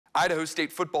Idaho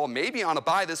State football may be on a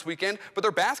bye this weekend, but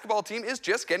their basketball team is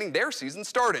just getting their season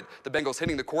started. The Bengals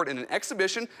hitting the court in an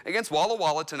exhibition against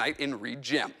Walla tonight in Reed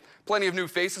Gym. Plenty of new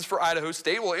faces for Idaho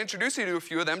State. We'll introduce you to a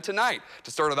few of them tonight.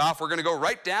 To start it off, we're going to go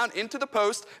right down into the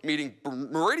post, meeting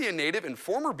Meridian native and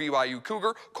former BYU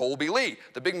Cougar Colby Lee.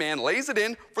 The big man lays it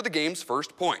in for the game's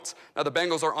first points. Now the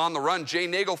Bengals are on the run. Jay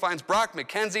Nagel finds Brock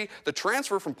McKenzie. The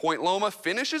transfer from Point Loma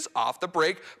finishes off the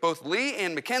break. Both Lee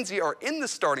and McKenzie are in the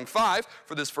starting five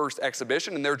for this first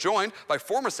exhibition, and they're joined by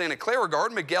former Santa Clara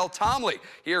guard Miguel Tomley.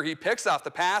 Here he picks off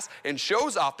the pass and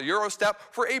shows off the Euro step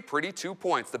for a pretty 2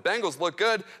 points. The Bengals look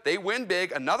good. They win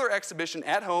big. Another exhibition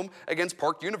at home against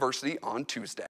Park University on Tuesday.